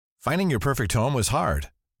Finding your perfect home was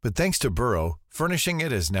hard, but thanks to Burrow, furnishing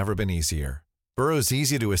it has never been easier. Burrow's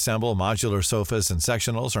easy-to-assemble modular sofas and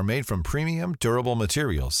sectionals are made from premium, durable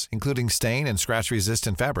materials, including stain and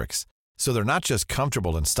scratch-resistant fabrics. So they're not just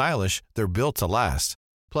comfortable and stylish, they're built to last.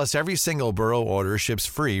 Plus, every single Burrow order ships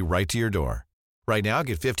free right to your door. Right now,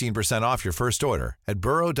 get 15% off your first order at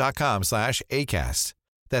burrow.com/ACAST.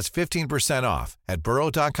 That's 15% off at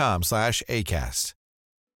burrow.com/ACAST.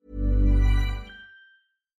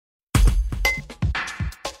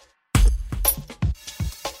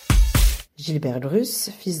 Gilbert Druss,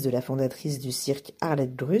 fils de la fondatrice du cirque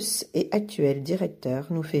Arlette Druss et actuel directeur,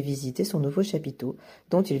 nous fait visiter son nouveau chapiteau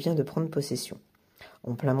dont il vient de prendre possession.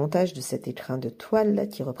 En plein montage de cet écrin de toile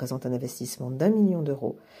qui représente un investissement d'1 million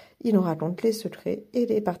d'euros, il en raconte les secrets et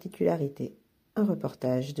les particularités. Un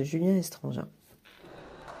reportage de Julien Estrangin.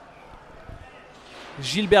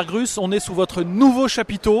 Gilbert Druss, on est sous votre nouveau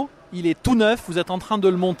chapiteau. Il est tout neuf, vous êtes en train de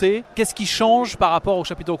le monter. Qu'est-ce qui change par rapport au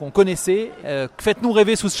chapiteau qu'on connaissait ? Faites-nous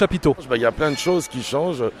rêver sous ce chapiteau. Il y a plein de choses qui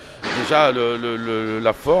changent. Déjà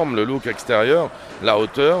la forme, le look extérieur, la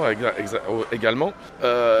hauteur également.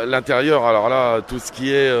 L'intérieur, alors là, tout ce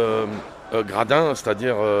qui est gradin,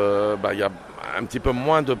 c'est-à-dire il y a un petit peu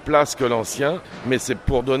moins de place que l'ancien, mais c'est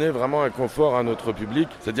pour donner vraiment un confort à notre public,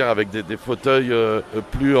 c'est-à-dire avec des fauteuils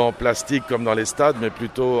plus en plastique comme dans les stades, mais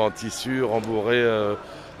plutôt en tissu rembourré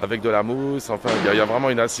avec de la mousse. Enfin, il y a vraiment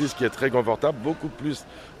une assise qui est très confortable, beaucoup plus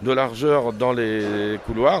de largeur dans les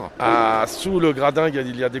couloirs. Sous le gradin,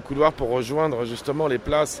 il y a des couloirs pour rejoindre justement les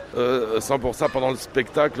places, sans pour ça, pendant le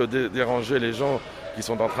spectacle, déranger les gens qui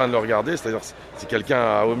sont en train de le regarder. C'est-à-dire, si quelqu'un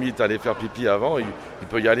a omis d'aller faire pipi avant, il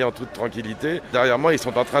peut y aller en toute tranquillité. Derrière moi, ils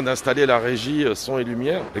sont en train d'installer la régie son et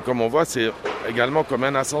lumière. Et comme on voit, c'est également comme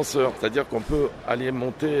un ascenseur. C'est-à-dire qu'on peut aller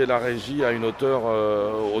monter la régie à une hauteur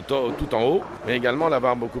tout en haut, mais également la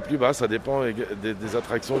barre beaucoup plus basse. Ça dépend des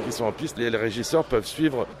attractions qui sont en piste. Les régisseurs peuvent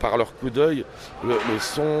suivre par leur coup d'œil le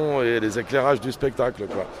son et les éclairages du spectacle,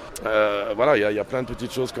 quoi. Voilà, il y a plein de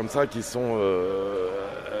petites choses comme ça qui sont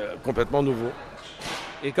complètement nouveaux.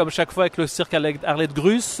 Et comme chaque fois avec le cirque Arlette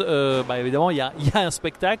Druss, évidemment, il y a un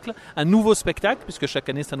spectacle, un nouveau spectacle, puisque chaque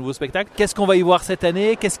année c'est un nouveau spectacle. Qu'est-ce qu'on va y voir cette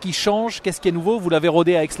année ? Qu'est-ce qui change ? Qu'est-ce qui est nouveau ? Vous l'avez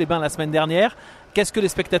rodé à Aix-les-Bains la semaine dernière. Qu'est-ce que les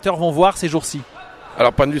spectateurs vont voir ces jours-ci ?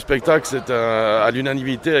 Alors, point de vue spectacle, c'est à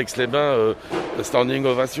l'unanimité à Aix-les-Bains, standing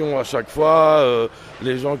ovation à chaque fois,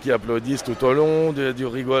 les gens qui applaudissent tout au long,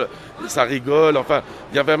 ça rigole. Enfin,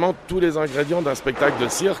 il y a vraiment tous les ingrédients d'un spectacle de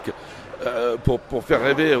cirque. Pour faire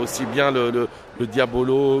rêver aussi bien le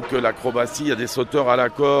diabolo que l'acrobatie. Il y a des sauteurs à la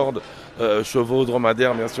corde, chevaux,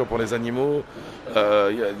 dromadaires bien sûr pour les animaux.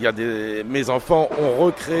 Mes enfants ont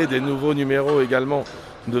recréé des nouveaux numéros également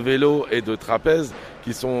de vélo et de trapèze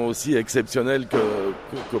qui sont aussi exceptionnels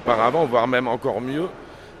qu'auparavant, voire même encore mieux.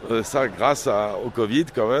 Ça grâce au Covid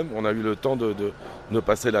quand même, on a eu le temps de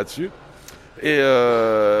passer là-dessus. Et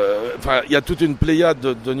il y a toute une pléiade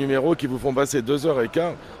de numéros qui vous font passer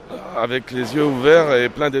 2h15 avec les yeux ouverts et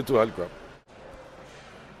plein d'étoiles, quoi.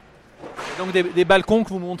 Donc des balcons que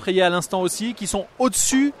vous montriez à l'instant aussi, qui sont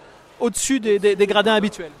au-dessus des gradins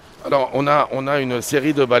habituels. Alors on a une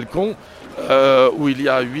série de balcons où il y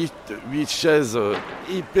a 8 chaises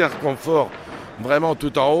hyper confort, vraiment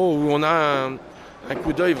tout en haut, où on a un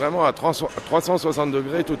coup d'œil vraiment à 360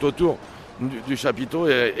 degrés tout autour du chapiteau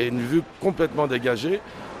et une vue complètement dégagée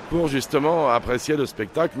pour justement apprécier le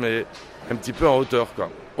spectacle, mais un petit peu en hauteur, quoi.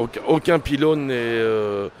 Aucun pylône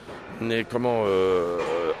n'est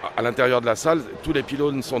à l'intérieur de la salle. Tous les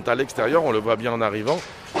pylônes sont à l'extérieur, on le voit bien en arrivant.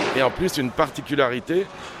 Et en plus, une particularité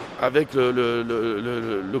avec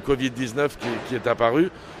le Covid-19 qui est apparu,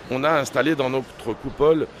 on a installé dans notre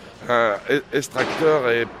coupole un extracteur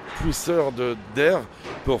et pousseur d'air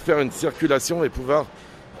pour faire une circulation et pouvoir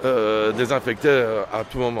désinfecter à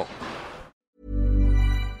tout moment.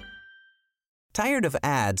 Tired of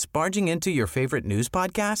ads barging into your favorite news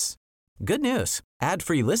podcasts? Good news.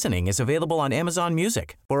 Ad-free listening is available on Amazon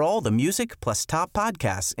Music for all the music plus top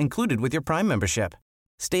podcasts included with your Prime membership.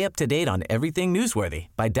 Stay up to date on everything newsworthy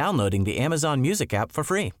by downloading the Amazon Music app for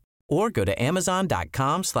free or go to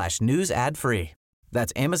amazon.com/news ad free.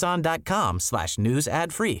 That's amazon.com/news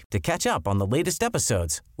ad free to catch up on the latest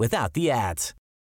episodes without the ads.